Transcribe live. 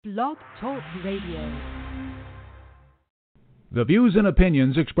Blog Talk Radio. The views and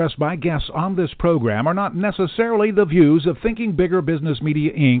opinions expressed by guests on this program are not necessarily the views of Thinking Bigger Business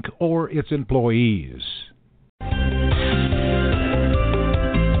Media, Inc. or its employees.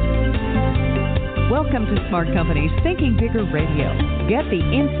 Welcome to Smart Company's Thinking Bigger Radio. Get the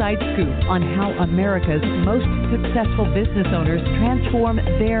inside scoop on how America's most successful business owners transform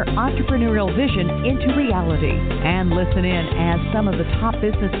their entrepreneurial vision into reality. And listen in as some of the top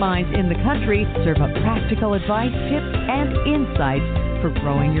business minds in the country serve up practical advice, tips, and insights for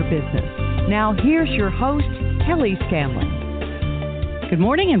growing your business. Now, here's your host, Kelly Scanlon. Good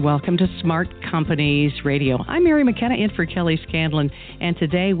morning and welcome to Smart Companies Radio. I'm Mary McKenna in for Kelly Scanlon, and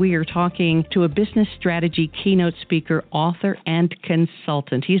today we are talking to a business strategy keynote speaker, author, and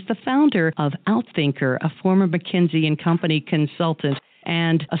consultant. He's the founder of Outthinker, a former McKinsey & Company consultant,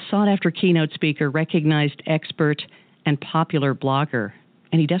 and a sought-after keynote speaker, recognized expert, and popular blogger.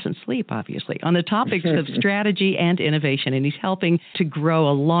 And he doesn't sleep, obviously, on the topics of strategy and innovation. And he's helping to grow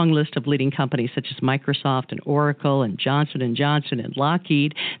a long list of leading companies such as Microsoft and Oracle and Johnson & Johnson and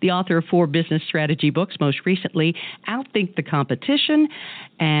Lockheed. The author of 4 business strategy books, most recently, Outthink the Competition.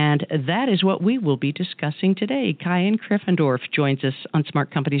 And that is what we will be discussing today. Kian Kriffendorf joins us on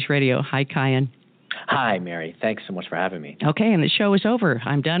Smart Companies Radio. Hi, Kian. Hi, Mary. Thanks so much for having me. Okay, and the show is over.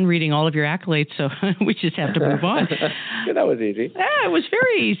 I'm done reading all of your accolades, so we just have to move on. Yeah, that was easy. Yeah, it was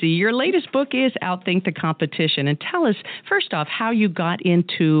very easy. Your latest book is Outthink the Competition. And tell us, first off, how you got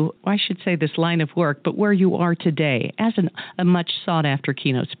into, I should say this line of work, but where you are today as a much sought-after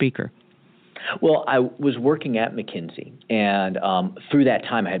keynote speaker. Well, I was working at McKinsey, and through that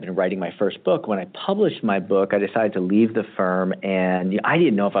time, I had been writing my first book. When I published my book, I decided to leave the firm, and I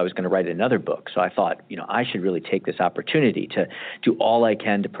didn't know if I was going to write another book. So I thought, I should really take this opportunity to do all I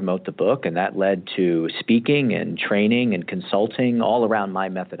can to promote the book, and that led to speaking and training and consulting all around my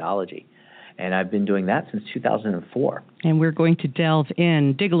methodology. And I've been doing that since 2004. And we're going to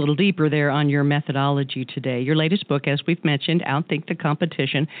dig a little deeper there on your methodology today. Your latest book, as we've mentioned, Outthink the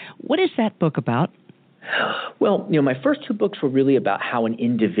Competition. What is that book about? Well, my first 2 books were really about how an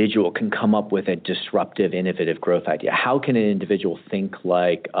individual can come up with a disruptive, innovative growth idea. How can an individual think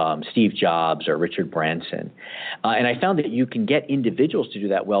like Steve Jobs or Richard Branson? And I found that you can get individuals to do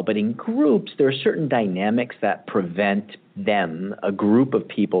that well, but in groups, there are certain dynamics that prevent them, a group of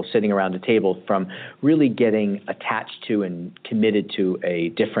people sitting around a table, from really getting attached to and committed to a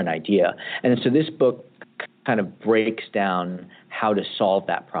different idea. And so this book kind of breaks down how to solve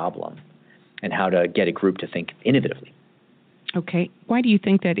that problem and how to get a group to think innovatively. Okay. Why do you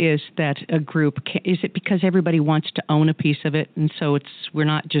think that is, that a group? Is it because everybody wants to own a piece of it, and so we're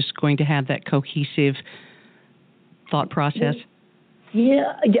not just going to have that cohesive thought process?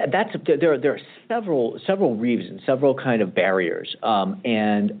 Yeah. There are several reasons, several kind of barriers,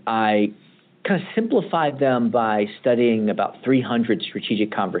 and I kind of simplified them by studying about 300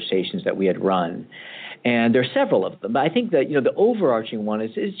 strategic conversations that we had run. And there are several of them. But I think that, the overarching one is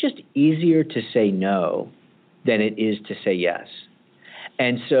it's just easier to say no than it is to say yes.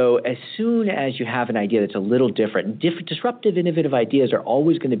 And so as soon as you have an idea that's a little different, disruptive, innovative ideas are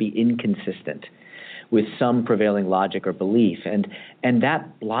always going to be inconsistent with some prevailing logic or belief. And that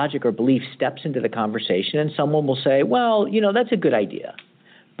logic or belief steps into the conversation, and someone will say, well, that's a good idea,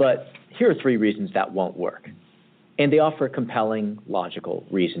 but here are 3 reasons that won't work. And they offer a compelling, logical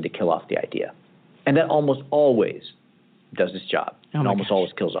reason to kill off the idea. And that almost always does its job, and almost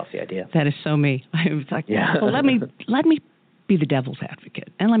always kills off the idea. That is so me. I was like, well, let me be the devil's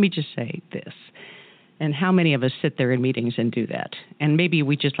advocate, and let me just say this. And how many of us sit there in meetings and do that? And maybe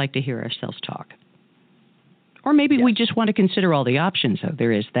we just like to hear ourselves talk. Or maybe we just want to consider all the options. So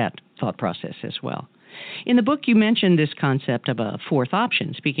there is that thought process as well. In the book, you mentioned this concept of a 4th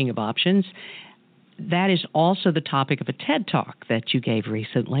option. Speaking of options, that is also the topic of a TED Talk that you gave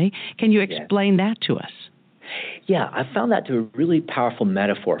recently. Can you explain that to us? Yeah, I found that to be a really powerful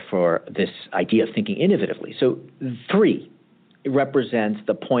metaphor for this idea of thinking innovatively. So 3 represents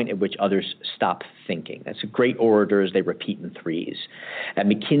the point at which others stop thinking. That's great orators, they repeat in 3s. At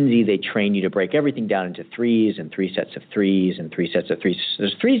McKinsey, they train you to break everything down into 3s and 3 sets of 3s and 3 sets of 3s.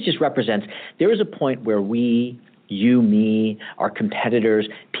 Those 3s just represents there is a point where we, you, me, our competitors,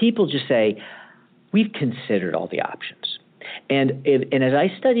 people just say, we've considered all the options. And as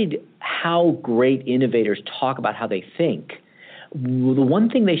I studied how great innovators talk about how they think, the one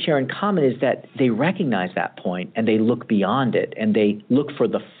thing they share in common is that they recognize that point and they look beyond it and they look for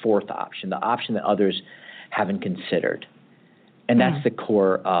the 4th option, the option that others haven't considered. And that's the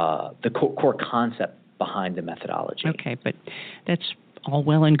core concept behind the methodology. Okay, but that's all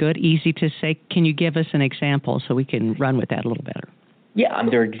well and good, easy to say. Can you give us an example so we can run with that a little better? Yeah,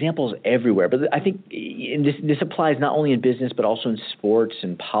 there are examples everywhere, but I think this applies not only in business but also in sports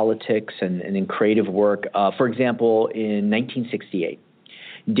and politics and in creative work. For example, in 1968,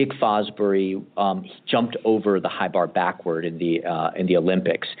 Dick Fosbury jumped over the high bar backward in the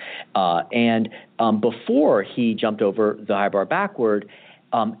Olympics, and before he jumped over the high bar backward,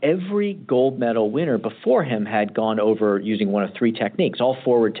 every gold medal winner before him had gone over using one of three techniques, all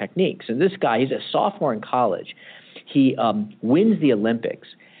forward techniques. And this guy, he's a sophomore in college. He wins the Olympics.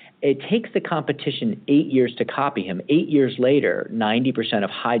 It takes the competition 8 years to copy him. 8 years later, 90% of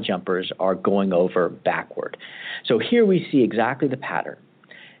high jumpers are going over backward. So here we see exactly the pattern.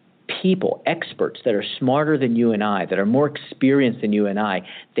 People, experts that are smarter than you and I, that are more experienced than you and I,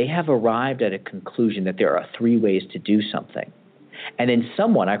 they have arrived at a conclusion that there are three ways to do something. And then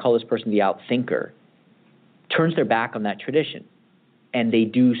someone, I call this person the outthinker, turns their back on that tradition, and they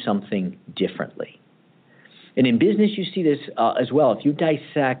do something differently. And in business, you see this as well. If you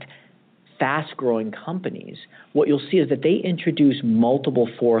dissect fast-growing companies, what you'll see is that they introduce multiple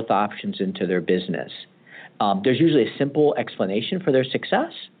fourth options into their business. There's usually a simple explanation for their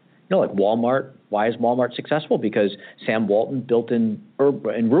success. Like Walmart. Why is Walmart successful? Because Sam Walton built in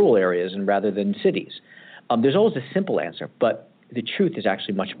rural areas and rather than cities. There's always a simple answer, but the truth is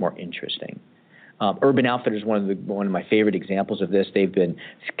actually much more interesting. Urban Outfitters is one of my favorite examples of this. They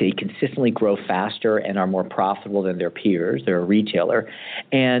consistently grow faster and are more profitable than their peers. They're a retailer.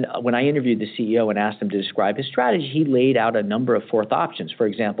 And when I interviewed the CEO and asked him to describe his strategy, he laid out a number of fourth options. For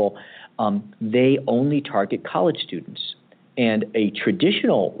example, they only target college students. And a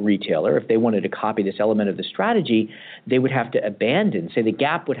traditional retailer, if they wanted to copy this element of the strategy, they would have to abandon. Say the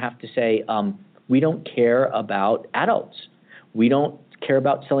Gap would have to say, we don't care about adults. We don't care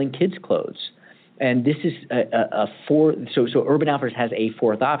about selling kids' clothes. And this is so Urban Outfitters has a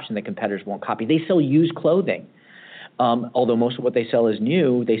fourth option that competitors won't copy. They sell used clothing. Although most of what they sell is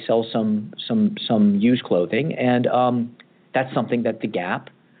new, they sell some used clothing. And that's something that the Gap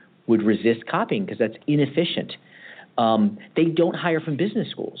would resist copying because that's inefficient. They don't hire from business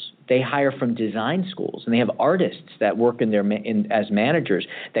schools. They hire from design schools, and they have artists that work as managers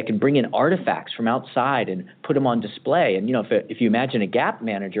that can bring in artifacts from outside and put them on display. And if you imagine a Gap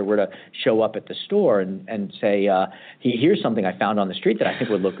manager were to show up at the store and say, "Here's something I found on the street that I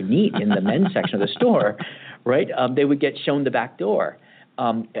think would look neat in the men's section of the store," right? They would get shown the back door.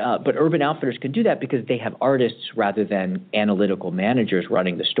 But Urban Outfitters can do that because they have artists rather than analytical managers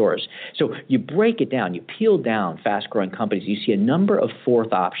running the stores. So you break it down, you peel down fast-growing companies, you see a number of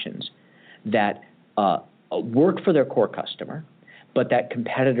fourth options that work for their core customer, but that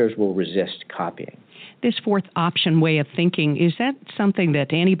competitors will resist copying. This fourth option way of thinking, is that something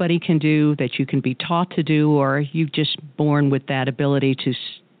that anybody can do, that you can be taught to do, or are you just born with that ability to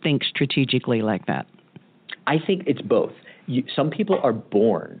think strategically like that? I think it's both. Some people are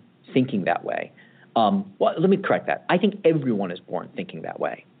born thinking that way. Well, let me correct that. I think everyone is born thinking that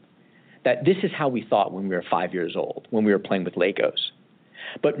way. That this is how we thought when we were 5 years old, when we were playing with Legos.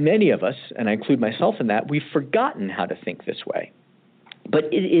 But many of us, and I include myself in that, we've forgotten how to think this way. But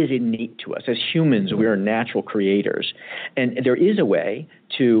it is innate to us. As humans, we are natural creators. And there is a way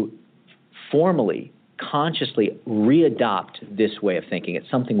to formally, consciously readopt this way of thinking. It's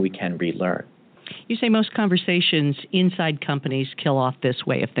something we can relearn. You say most conversations inside companies kill off this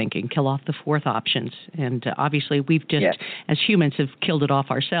way of thinking, kill off the fourth options. And obviously we've just, as humans, have killed it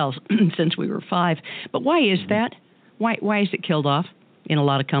off ourselves since we were 5. But why is that? Why is it killed off in a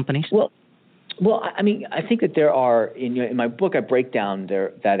lot of companies? Well, I mean, I think that there are, in my book, I break down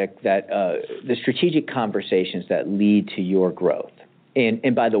the strategic conversations that lead to your growth.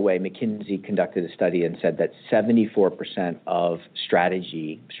 And by the way, McKinsey conducted a study and said that 74% of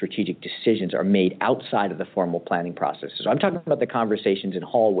strategic decisions are made outside of the formal planning process. So I'm talking about the conversations in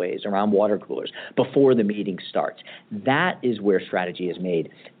hallways, around water coolers, before the meeting starts. That is where strategy is made.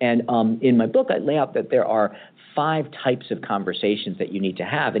 And in my book, I lay out that there are 5 types of conversations that you need to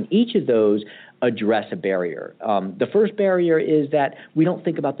have, and each of those address a barrier. The first barrier is that we don't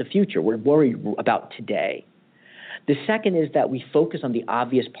think about the future. We're worried about today. The second is that we focus on the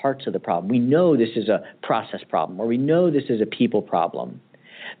obvious parts of the problem. We know this is a process problem, or we know this is a people problem.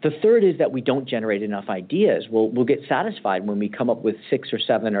 The third is that we don't generate enough ideas. We'll get satisfied when we come up with 6 or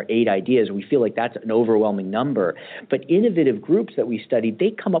 7 or 8 ideas. We feel like that's an overwhelming number. But innovative groups that we studied, they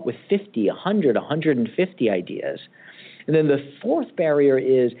come up with 50, 100, 150 ideas. And then the fourth barrier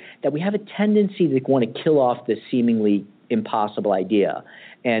is that we have a tendency to want to kill off this seemingly impossible idea.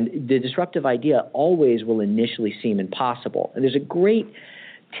 And the disruptive idea always will initially seem impossible. And there's a great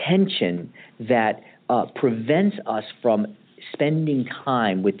tension that prevents us from spending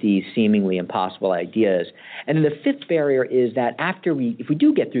time with these seemingly impossible ideas. And then the fifth barrier is that if we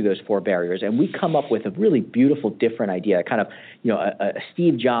do get through those 4 barriers and we come up with a really beautiful, different idea, kind of, a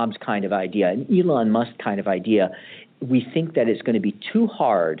Steve Jobs kind of idea, an Elon Musk kind of idea, we think that it's going to be too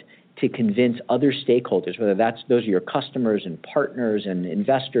hard to convince other stakeholders, whether those are your customers and partners and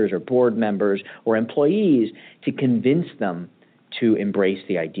investors or board members or employees, to convince them to embrace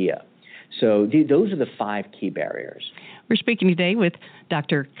the idea. So those are the 5 key barriers. We're speaking today with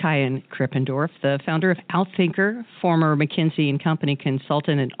Dr. Kian Krippendorff, the founder of Outthinker, former McKinsey & Company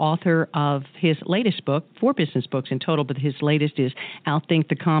consultant and author of his latest book, 4 business books in total, but his latest is Outthink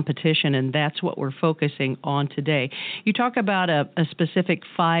the Competition, and that's what we're focusing on today. You talk about a specific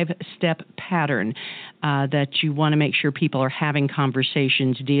 5-step pattern that you want to make sure people are having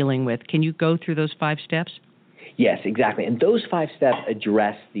conversations dealing with. Can you go through those 5 steps? Yes, exactly. And those 5 steps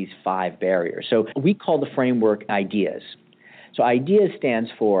address these 5 barriers. So we call the framework IDEAS. So IDEAS stands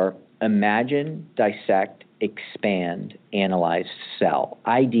for Imagine, Dissect, Expand, Analyze, Sell.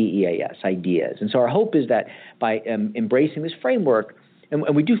 IDEAS, IDEAS. And so our hope is that by embracing this framework,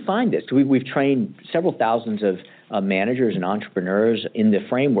 and we do find this, we've trained several thousands of managers and entrepreneurs in the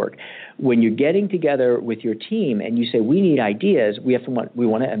framework. When you're getting together with your team and you say, we need ideas, we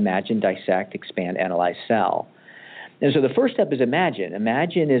want to imagine, dissect, expand, analyze, sell. And so the first step is imagine.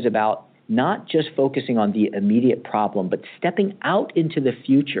 Imagine is about not just focusing on the immediate problem, but stepping out into the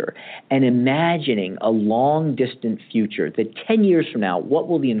future and imagining a long-distant future, that 10 years from now, what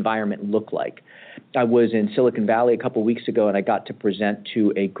will the environment look like? I was in Silicon Valley a couple of weeks ago, and I got to present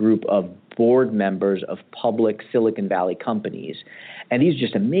to a group of board members of public Silicon Valley companies. And these are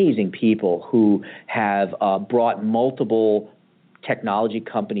just amazing people who have brought multiple technology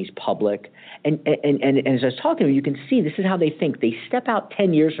companies public. And as I was talking to them, you can see this is how they think. They step out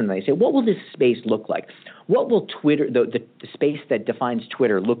 10 years from now. They say, what will this space look like? What will Twitter, the space that defines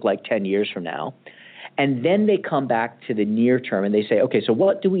Twitter, look like 10 years from now? And then they come back to the near term and they say, okay, so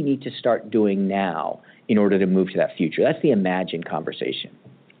what do we need to start doing now in order to move to that future? That's the imagine conversation.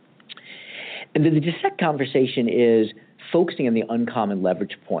 And the dissect conversation is focusing on the uncommon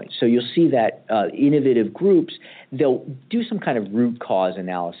leverage point. So you'll see that innovative groups, they'll do some kind of root cause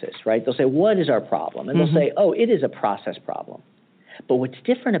analysis, right? They'll say, what is our problem? And they'll say, oh, it is a process problem. But what's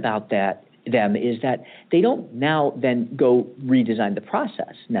different about them is that they don't now then go redesign the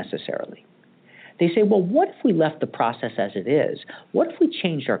process necessarily. They say, well, what if we left the process as it is? What if we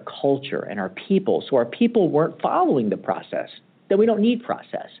changed our culture and our people so our people weren't following the process? Then we don't need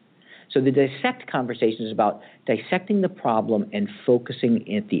process. So the dissect conversation is about dissecting the problem and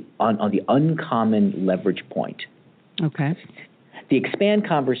focusing on the uncommon leverage point. Okay. The expand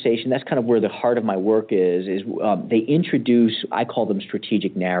conversation, that's kind of where the heart of my work is they introduce, I call them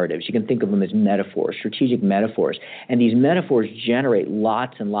strategic narratives. You can think of them as metaphors, strategic metaphors. And these metaphors generate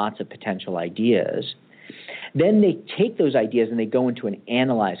lots and lots of potential ideas. Then they take those ideas and they go into an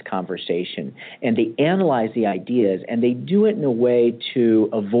analyze conversation, and they analyze the ideas, and they do it in a way to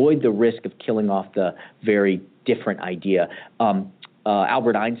avoid the risk of killing off the very different idea.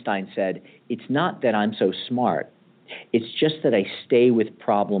 Albert Einstein said, it's not that I'm so smart. It's just that I stay with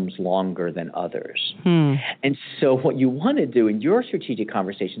problems longer than others. And so what you want to do in your strategic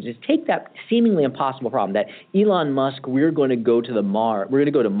conversations is take that seemingly impossible problem, that Elon Musk, we're going to go to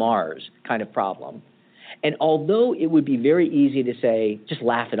Mars kind of problem. And although it would be very easy to say, just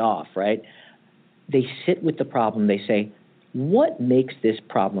laugh it off, right? They sit with the problem. They say, what makes this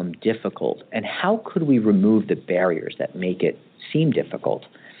problem difficult? And how could we remove the barriers that make it seem difficult?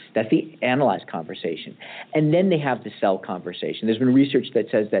 That's the analyze conversation. And then they have the sell conversation. There's been research that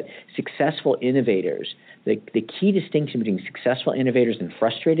says that successful innovators, the key distinction between successful innovators and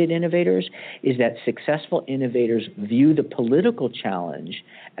frustrated innovators is that successful innovators view the political challenge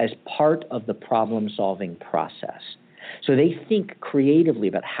as part of the problem-solving process. So they think creatively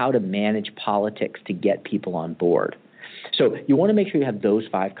about how to manage politics to get people on board. So you want to make sure you have those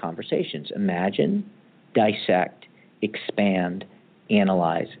 5 conversations. Imagine, dissect, expand,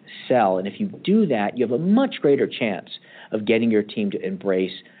 analyze, sell. And if you do that, you have a much greater chance of getting your team to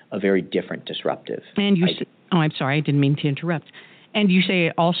embrace a very different disruptive idea. I'm sorry, I didn't mean to interrupt. And you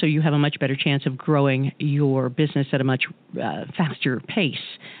say also you have a much better chance of growing your business at a much faster pace.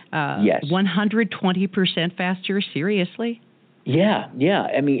 Yes. 120% faster, seriously? Yeah.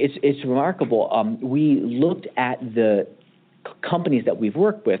 I mean, it's remarkable. We looked at the companies that we've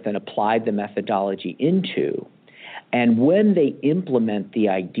worked with and applied the methodology into. And when they implement the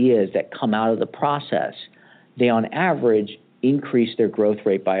ideas that come out of the process, they on average increase their growth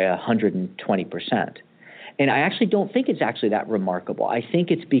rate by 120%. And I actually don't think it's actually that remarkable. I think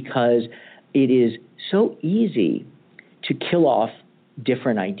it's because it is so easy to kill off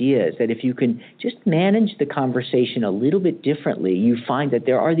different ideas, that if you can just manage the conversation a little bit differently, you find that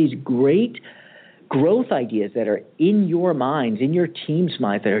there are these great growth ideas that are in your minds, in your team's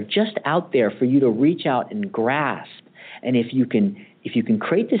minds, that are just out there for you to reach out and grasp. And if you can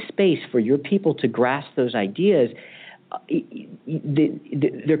create the space for your people to grasp those ideas,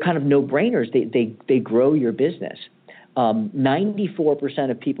 they're kind of no-brainers. They grow your business.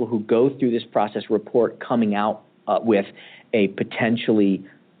 94% of people who go through this process report coming out with a potentially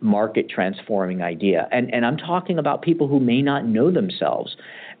market-transforming idea. And I'm talking about people who may not know themselves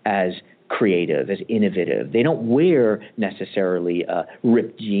as creative, as innovative. They don't wear necessarily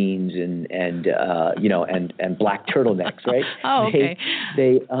ripped jeans and black turtlenecks, right? Oh, okay.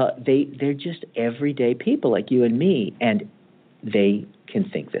 They're just everyday people like you and me, and they can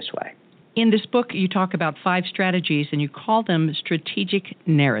think this way. In this book, you talk about 5 strategies, and you call them strategic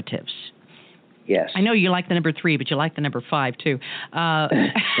narratives. Yes. I know you like the number 3, but you like the number 5 too.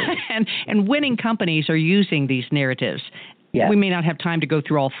 And winning companies are using these narratives. Yeah. We may not have time to go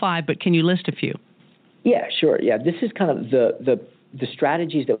through all 5, but can you list a few? Yeah, sure. Yeah, this is kind of the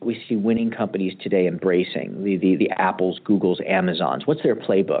strategies that we see winning companies today embracing, the Apples, Googles, Amazons. What's their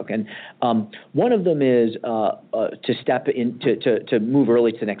playbook? And one of them is to step in, to move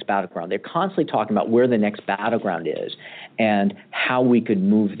early to the next battleground. They're constantly talking about where the next battleground is and how we could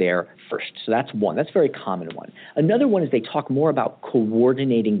move there first. So that's one. That's a very common one. Another one is they talk more about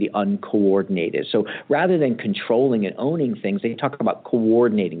coordinating the uncoordinated. So rather than controlling and owning things, they talk about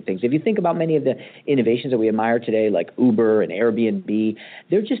coordinating things. If you think about many of the innovations that we admire today, like Uber and Airbnb,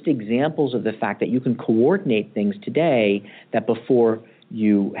 they're just examples of the fact that you can coordinate things today that before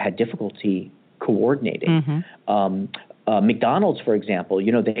you had difficulty coordinating. Mm-hmm. McDonald's, for example,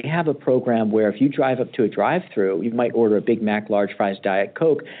 they have a program where if you drive up to a drive-through, you might order a Big Mac, large fries, Diet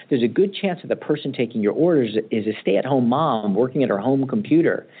Coke. There's a good chance that the person taking your orders is a stay-at-home mom working at her home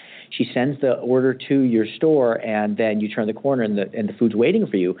computer. She sends the order to your store, and then you turn the corner, and the food's waiting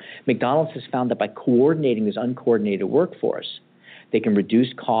for you. McDonald's has found that by coordinating this uncoordinated workforce, they can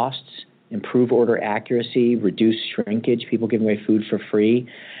reduce costs, improve order accuracy, reduce shrinkage, people giving away food for free.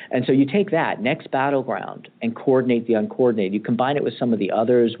 And so you take that next battleground and coordinate the uncoordinated. You combine it with some of the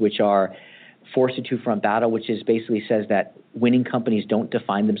others, which are force a two-front battle, which is basically says that winning companies don't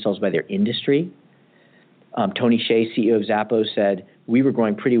define themselves by their industry. Tony Hsieh, CEO of Zappos, said, we were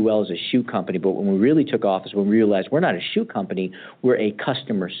growing pretty well as a shoe company, but when we really took off is when we realized we're not a shoe company, we're a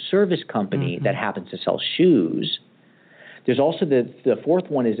customer service company that happens to sell shoes. There's also the fourth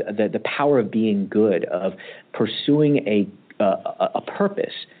one is the power of being good, of pursuing a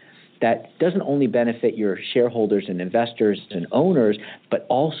purpose that doesn't only benefit your shareholders and investors and owners, but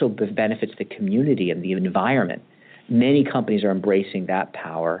also benefits the community and the environment. Many companies are embracing that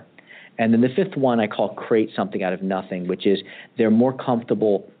power. And then the fifth one I call create something out of nothing, which is they're more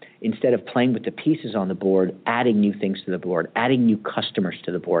comfortable, instead of playing with the pieces on the board, adding new things to the board, adding new customers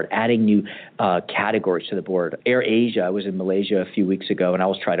to the board, adding new categories to the board. AirAsia, I was in Malaysia a few weeks ago, and I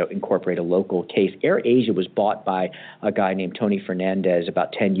was trying to incorporate a local case. AirAsia was bought by a guy named Tony Fernandez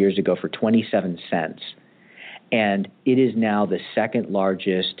about 10 years ago for 27 cents. And it is now the second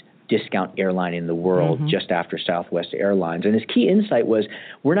largest discount airline in the world, just after Southwest Airlines. And his key insight was,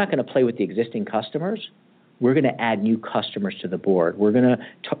 we're not going to play with the existing customers. We're going to add new customers to the board. We're going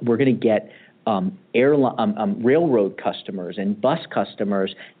to get railroad customers and bus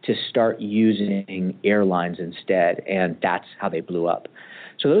customers to start using airlines instead, and that's how they blew up.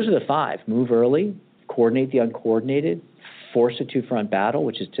 So those are the 5: move early, coordinate the uncoordinated, force a two-front battle,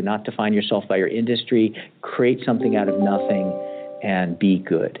 which is to not define yourself by your industry, create something out of nothing, and be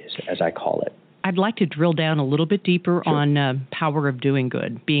good, as I call it. I'd like to drill down a little bit deeper on power of doing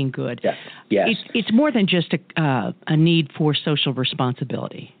good, being good. Yes. It's more than just a need for social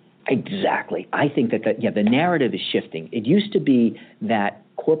responsibility. Exactly. I think that the narrative is shifting. It used to be that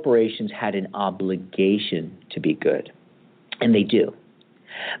corporations had an obligation to be good, and they do.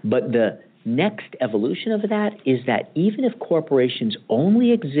 But the next evolution of that is that even if corporations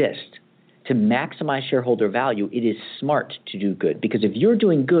only exist to maximize shareholder value, it is smart to do good. Because if you're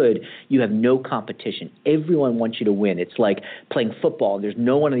doing good, you have no competition. Everyone wants you to win. It's like playing football. There's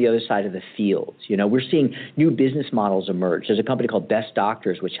no one on the other side of the field. We're seeing new business models emerge. There's a company called Best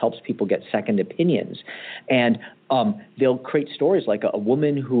Doctors, which helps people get second opinions. And they'll create stories like a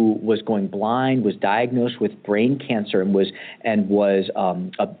woman who was going blind, was diagnosed with brain cancer, and was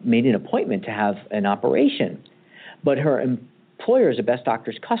made an appointment to have an operation. But her employer is a Best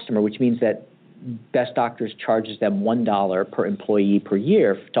Doctors customer, which means that Best Doctors charges them $1 per employee per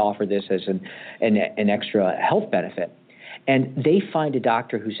year to offer this as an extra health benefit. And they find a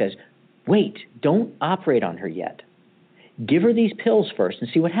doctor who says, wait, don't operate on her yet. Give her these pills first and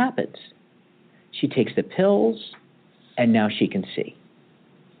see what happens. She takes the pills, and now she can see.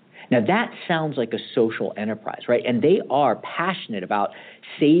 Now, that sounds like a social enterprise, right? And they are passionate about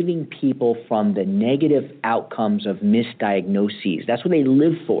saving people from the negative outcomes of misdiagnoses. That's what they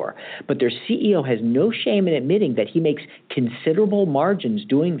live for. But their CEO has no shame in admitting that he makes considerable margins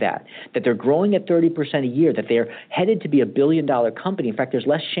doing that they're growing at 30% a year, that they're headed to be a billion-dollar company. In fact, there's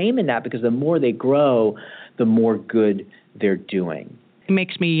less shame in that because the more they grow, the more good they're doing. It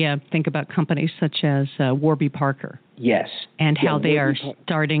makes me think about companies such as Warby Parker. Yes. And how they are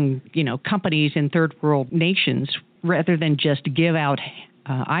starting, companies in third world nations rather than just give out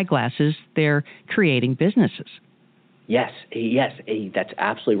eyeglasses, they're creating businesses. Yes, that's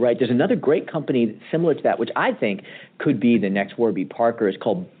absolutely right. There's another great company similar to that, which I think could be the next Warby Parker. It's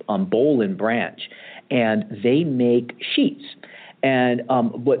called Boll & Branch, and they make sheets. And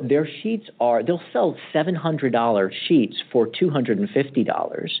what their sheets are, they'll sell $700 sheets for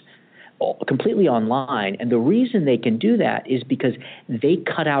 $250, completely online. And the reason they can do that is because they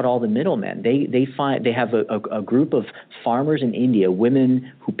cut out all the middlemen. They have a group of farmers in India,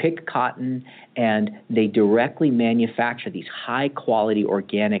 women who pick cotton, and they directly manufacture these high quality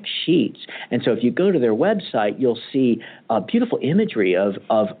organic sheets. And so if you go to their website, you'll see beautiful imagery of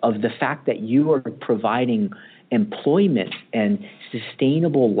the fact that you are providing employment and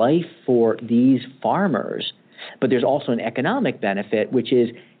sustainable life for these farmers. But there's also an economic benefit, which is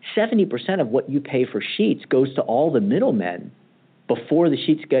 70% of what you pay for sheets goes to all the middlemen before the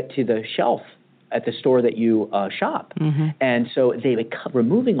sheets get to the shelf at the store that you shop. Mm-hmm. And so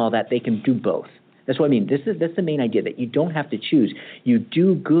removing all that, they can do both. That's what I mean. That's the main idea, that you don't have to choose. You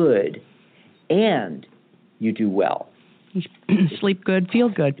do good and you do well. Sleep good, feel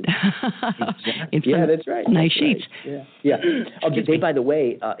good. Exactly. Yeah, that's right. Nice sheets. Right. Yeah. Okay. They, by the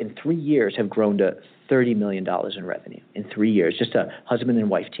way, in 3 years have grown to $30 million in revenue in 3 years. Just a husband and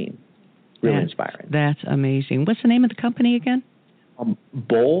wife team. Really inspiring. That's amazing. What's the name of the company again?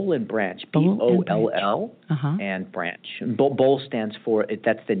 Boll & Branch. Boll and Branch. Boll stands for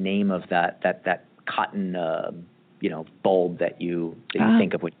that's the name of that cotton bulb that you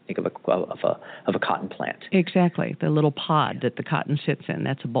think of when you think of a cotton plant. Exactly, the little pod that the cotton sits in.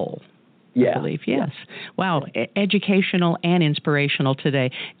 That's a boll. Yeah. I believe, yes. Wow, educational and inspirational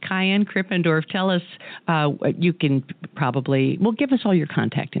today. Kian Krippendorf, tell us, you can probably, give us all your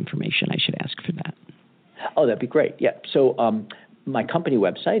contact information. I should ask for that. Oh, that'd be great. Yeah. So my company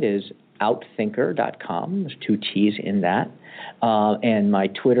website is outthinker.com. There's 2 T's in that. And my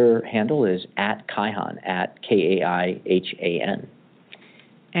Twitter handle is @Kaihan, @KAIHAN.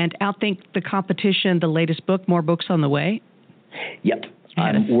 And Outthink the Competition, the latest book, more books on the way? Yep.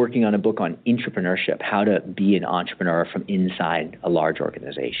 I'm working on a book on entrepreneurship, how to be an entrepreneur from inside a large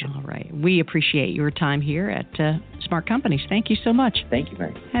organization. All right. We appreciate your time here at Smart Companies. Thank you so much. Thank you,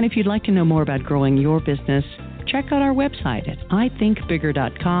 Mary. And if you'd like to know more about growing your business, check out our website at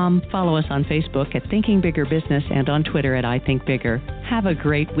ithinkbigger.com. Follow us on Facebook at Thinking Bigger Business and on Twitter at ithinkbigger. Have a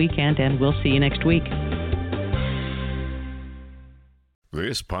great weekend, and we'll see you next week.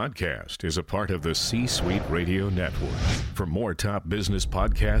 This podcast is a part of the C-Suite Radio Network. For more top business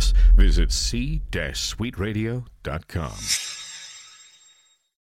podcasts, visit c-suiteradio.com.